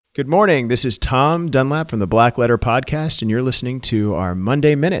Good morning. This is Tom Dunlap from the Black Letter Podcast, and you're listening to our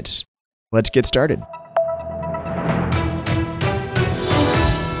Monday Minutes. Let's get started.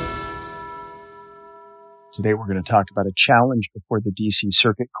 Today we're going to talk about a challenge before the D.C.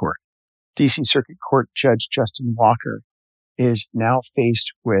 Circuit Court. D.C. Circuit Court Judge Justin Walker is now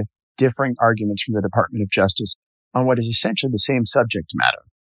faced with differing arguments from the Department of Justice on what is essentially the same subject matter.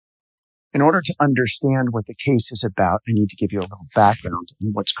 In order to understand what the case is about, I need to give you a little background on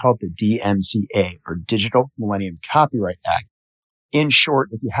what's called the DMCA, or Digital Millennium Copyright Act. In short,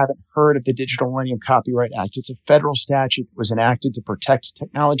 if you haven't heard of the Digital Millennium Copyright Act, it's a federal statute that was enacted to protect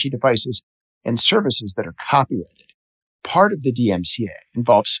technology devices and services that are copyrighted. Part of the DMCA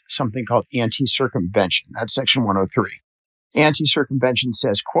involves something called anti-circumvention. That's Section 103. Anti-circumvention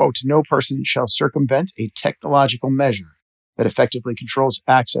says, quote, "No person shall circumvent a technological measure that effectively controls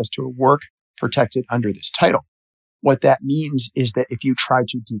access to a work protected under this title." What that means is that if you try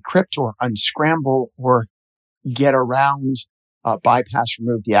to decrypt or unscramble or get around, bypass,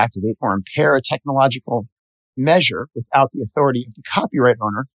 remove, deactivate, or impair a technological measure without the authority of the copyright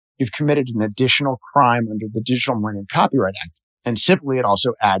owner, you've committed an additional crime under the Digital Millennium Copyright Act. And simply, it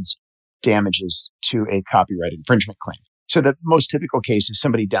also adds damages to a copyright infringement claim. So the most typical case is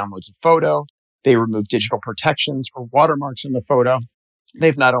somebody downloads a photo, they remove digital protections or watermarks in the photo.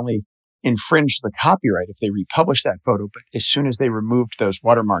 They've not only infringed the copyright if they republish that photo, but as soon as they removed those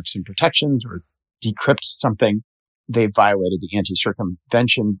watermarks and protections or decrypt something, they violated the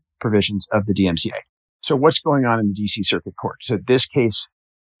anti-circumvention provisions of the DMCA. So what's going on in the DC Circuit Court? So this case,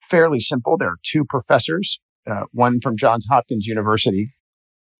 fairly simple. There are two professors, one from Johns Hopkins University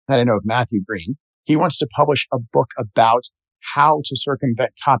that I know of, Matthew Green. He wants to publish a book about how to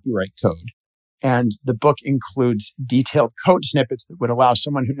circumvent copyright code. And the book includes detailed code snippets that would allow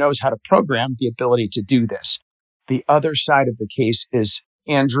someone who knows how to program the ability to do this. The other side of the case is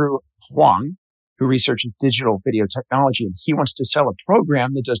Andrew Huang, who researches digital video technology, and he wants to sell a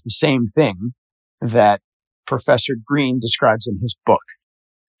program that does the same thing that Professor Green describes in his book.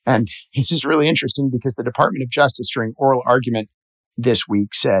 And this is really interesting because the Department of Justice, during oral argument this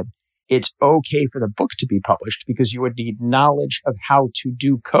week, said it's okay for the book to be published because you would need knowledge of how to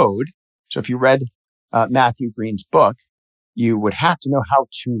do code. So if you read Matthew Green's book, you would have to know how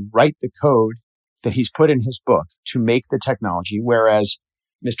to write the code that he's put in his book to make the technology, whereas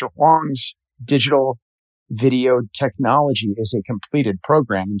Mr. Huang's digital video technology is a completed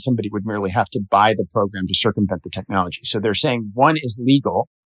program, and somebody would merely have to buy the program to circumvent the technology. So they're saying one is legal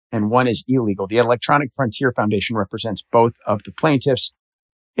and one is illegal. The Electronic Frontier Foundation represents both of the plaintiffs.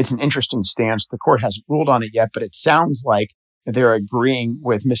 It's an interesting stance. The court hasn't ruled on it yet, but it sounds like they're agreeing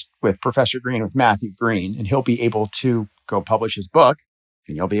with Professor Green, with Matthew Green, and he'll be able to go publish his book,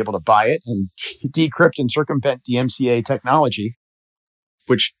 and you'll be able to buy it and decrypt and circumvent DMCA technology,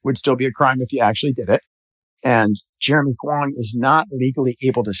 which would still be a crime if you actually did it. And Jeremy Huang is not legally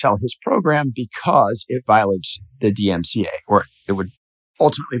able to sell his program because it violates the DMCA, or it would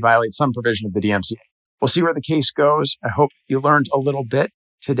ultimately violate some provision of the DMCA. We'll see where the case goes. I hope you learned a little bit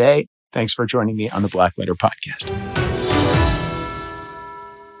today. Thanks for joining me on the Black Letter Podcast.